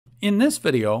In this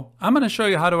video, I'm going to show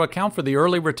you how to account for the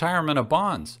early retirement of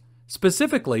bonds.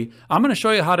 Specifically, I'm going to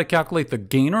show you how to calculate the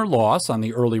gain or loss on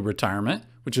the early retirement,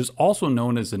 which is also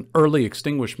known as an early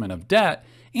extinguishment of debt,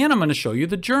 and I'm going to show you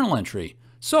the journal entry.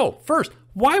 So first,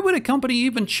 why would a company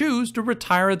even choose to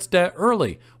retire its debt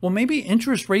early? Well, maybe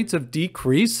interest rates have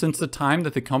decreased since the time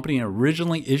that the company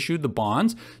originally issued the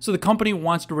bonds, so the company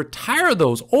wants to retire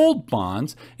those old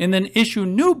bonds and then issue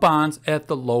new bonds at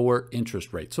the lower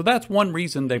interest rate. So that's one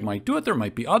reason they might do it. There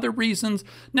might be other reasons.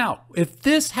 Now, if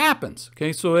this happens,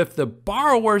 okay, so if the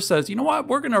borrower says, you know what,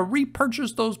 we're going to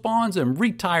repurchase those bonds and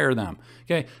retire them,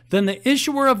 okay, then the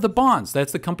issuer of the bonds,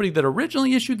 that's the company that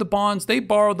originally issued the bonds, they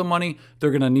borrowed the money, they're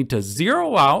going to need to zero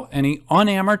out any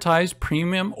unamortized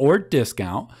premium or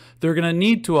discount. They're going to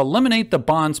need to eliminate the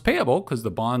bonds payable because the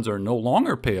bonds are no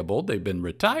longer payable. They've been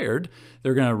retired.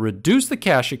 They're going to reduce the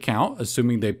cash account,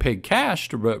 assuming they paid cash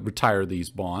to retire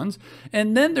these bonds.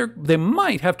 And then they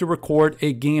might have to record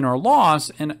a gain or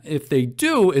loss. And if they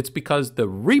do, it's because the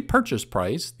repurchase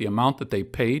price, the amount that they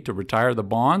paid to retire the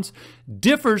bonds,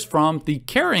 differs from the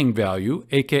carrying value,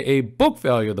 aka book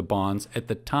value of the bonds at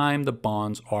the time the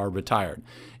bonds are retired.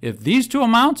 If these two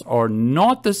amounts are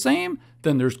not the same,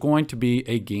 then there's going to be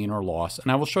a gain or loss,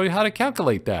 and I will show you how to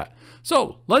calculate that.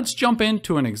 So let's jump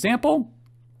into an example.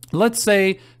 Let's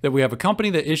say that we have a company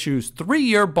that issues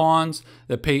 3-year bonds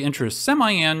that pay interest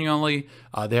semi-annually.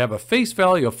 They have a face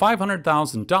value of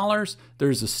 $500,000.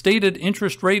 There's a stated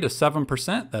interest rate of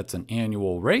 7%. That's an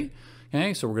annual rate.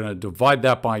 Okay, so we're going to divide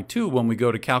that by 2 when we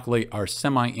go to calculate our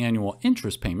semi-annual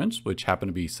interest payments, which happen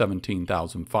to be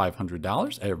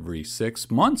 $17,500 every 6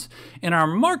 months. And our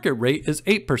market rate is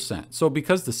 8%. So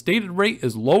because the stated rate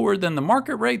is lower than the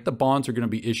market rate, the bonds are going to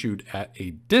be issued at a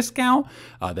discount.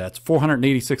 That's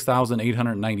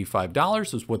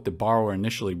 $486,895 is what the borrower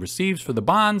initially receives for the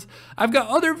bonds. I've got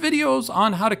other videos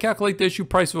on how to calculate the issue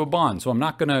price of a bond, so I'm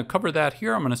not going to cover that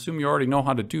here. I'm going to assume you already know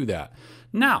how to do that.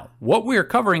 Now, what we're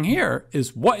covering here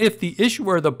is what if the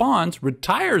issuer of the bonds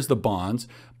retires the bonds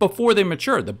before they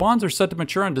mature. The bonds are set to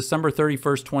mature on December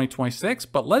 31st, 2026,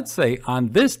 but let's say on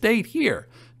this date here,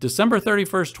 December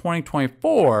 31st,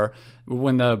 2024,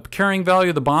 when the carrying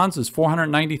value of the bonds is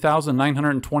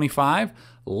 $490,925,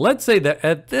 let's say that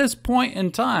at this point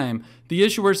in time, the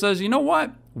issuer says, you know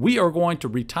what, we are going to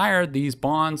retire these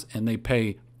bonds, and they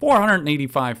pay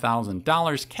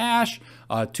 $485,000 cash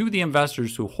to the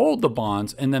investors who hold the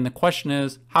bonds. And then the question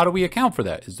is, how do we account for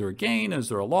that? Is there a gain? Is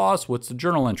there a loss? What's the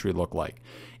journal entry look like?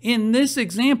 In this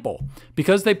example,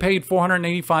 because they paid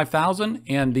 $485,000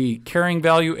 and the carrying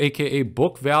value, aka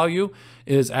book value,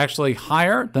 is actually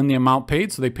higher than the amount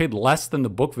paid, so they paid less than the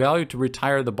book value to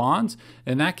retire the bonds,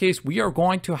 in that case, we are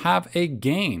going to have a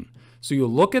gain. So you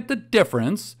look at the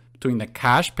difference between the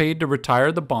cash paid to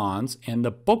retire the bonds and the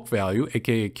book value,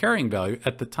 aka carrying value,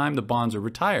 at the time the bonds are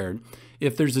retired.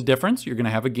 If there's a difference, you're going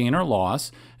to have a gain or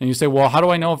loss. And you say, well, how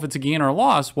do I know if it's a gain or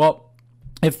loss? Well,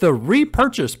 if the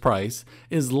repurchase price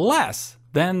is less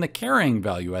than the carrying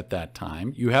value at that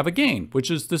time, you have a gain, which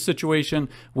is the situation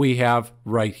we have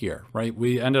right here, right?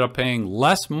 We ended up paying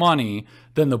less money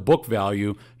than the book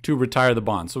value to retire the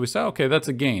bonds. So we say, okay, that's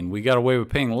a gain. We got away with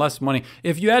paying less money.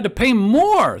 If you had to pay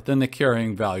more than the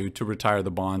carrying value to retire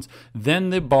the bonds, then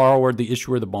the borrower, the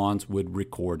issuer of the bonds, would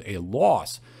record a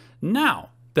loss.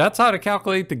 Now, that's how to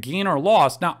calculate the gain or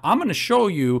loss. Now, I'm going to show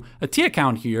you a T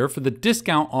account here for the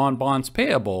discount on bonds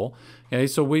payable. Okay,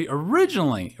 so we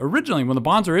originally when the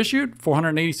bonds are issued,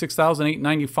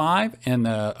 $486,895, and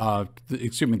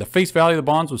the face value of the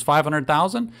bonds was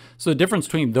 $500,000. So the difference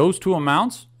between those two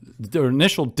amounts, the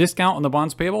initial discount on the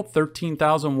bonds payable,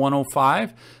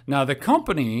 $13,105. Now the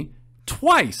company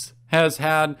twice has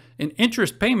had an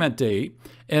interest payment date,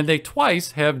 and they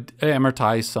twice have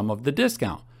amortized some of the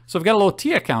discount. So I've got a little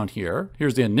T account here.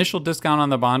 Here's the initial discount on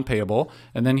the bond payable,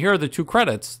 and then here are the two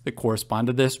credits that correspond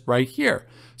to this right here.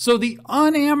 So the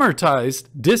unamortized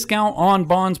discount on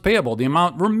bonds payable, the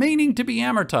amount remaining to be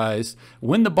amortized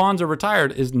when the bonds are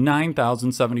retired, is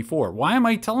 $9,074. Why am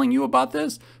I telling you about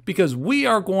this? Because we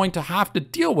are going to have to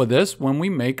deal with this when we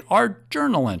make our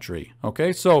journal entry.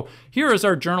 Okay, so here is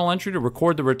our journal entry to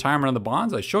record the retirement of the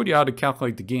bonds. I showed you how to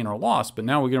calculate the gain or loss, but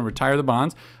now we're going to retire the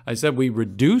bonds. I said we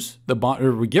reduce the bond,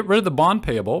 or we get rid of the bond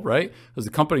payable, right? Because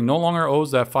the company no longer owes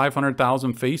that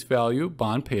 $500,000 face value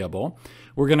bond payable.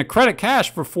 We're going to credit cash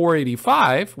for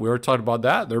 $485,000. We already talked about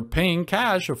that. They're paying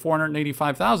cash of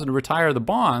 $485,000 to retire the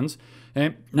bonds.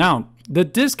 And now the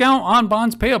discount on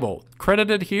bonds payable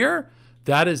credited here,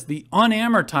 that is the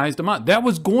unamortized amount. That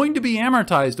was going to be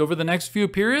amortized over the next few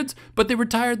periods, but they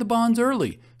retired the bonds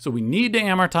early. So we need to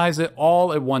amortize it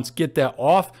all at once, get that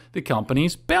off the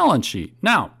company's balance sheet.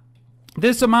 Now,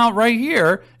 This amount right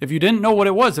here, if you didn't know what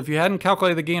it was, if you hadn't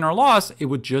calculated the gain or loss, it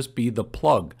would just be the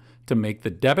plug to make the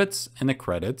debits and the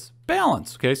credits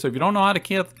balance. Okay, so if you don't know how to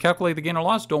calculate the gain or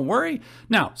loss, don't worry.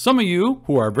 Now, some of you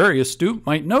who are very astute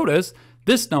might notice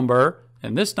this number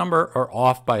and this number are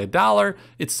off by $1.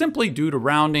 It's simply due to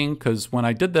rounding, because when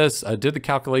I did this, I did the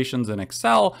calculations in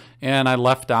Excel and I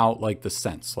left out like the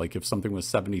cents, like if something was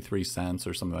 73 cents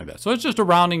or something like that. So it's just a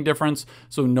rounding difference,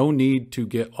 so no need to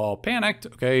get all panicked.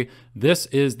 Okay, this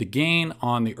is the gain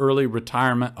on the early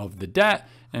retirement of the debt,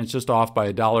 and it's just off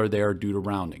by $1 there due to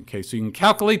rounding. Okay, so you can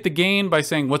calculate the gain by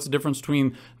saying what's the difference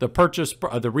between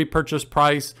the repurchase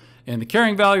price and the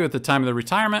carrying value at the time of the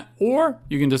retirement, or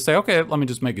you can just say, okay, let me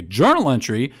just make a journal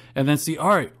entry and then see, all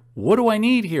right, what do I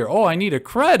need here? Oh, I need a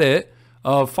credit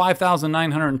of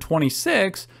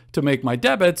 5,926 to make my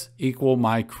debits equal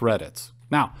my credits.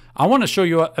 Now, I want to show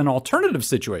you an alternative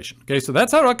situation. Okay, so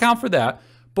that's how to account for that.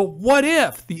 But what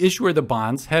if the issuer of the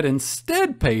bonds had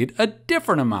instead paid a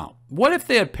different amount? What if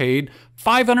they had paid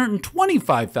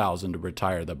 $525,000 to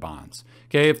retire the bonds?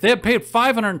 Okay, if they had paid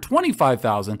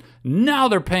 $525,000, now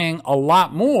they're paying a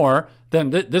lot more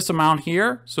than this amount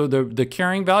here. So the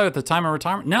carrying value at the time of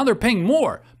retirement, now they're paying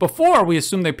more. Before, we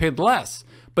assumed they paid less,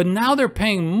 but now they're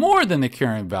paying more than the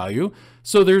carrying value.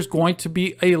 So there's going to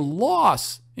be a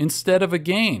loss instead of a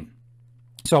gain.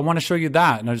 So I want to show you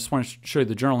that, and I just want to show you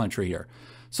the journal entry here.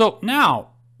 So now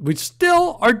we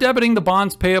still are debiting the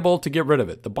bonds payable to get rid of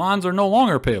it. The bonds are no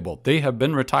longer payable. They have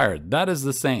been retired. That is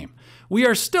the same. We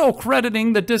are still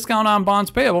crediting the discount on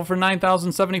bonds payable for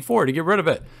 $9,074 to get rid of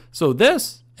it. So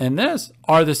this and this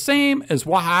are the same as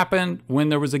what happened when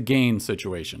there was a gain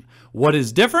situation. What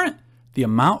is different? The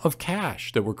amount of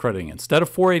cash that we're crediting. Instead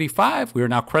of $485, we are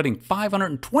now crediting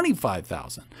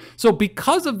 $525,000. So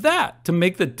because of that, to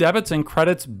make the debits and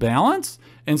credits balance,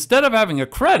 instead of having a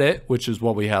credit, which is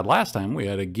what we had last time, we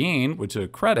had a gain, which is a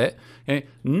credit. Okay,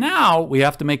 now we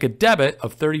have to make a debit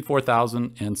of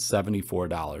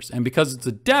 $34,074. And because it's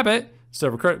a debit, instead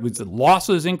of a credit, we said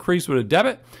losses increase with a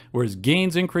debit, whereas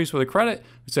gains increase with a credit.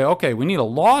 We say, okay, we need a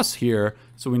loss here,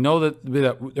 so we know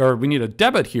or we need a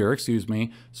debit here, excuse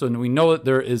me, so we know that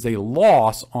there is a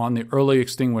loss on the early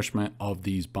extinguishment of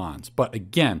these bonds. But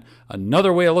again,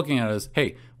 another way of looking at it is,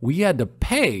 hey, we had to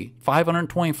pay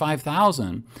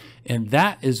 $525,000, and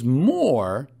that is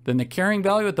more than the carrying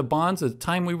value of the bonds at the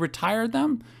time we retired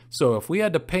them. So if we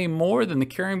had to pay more than the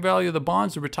carrying value of the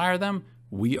bonds to retire them,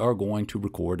 we are going to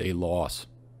record a loss.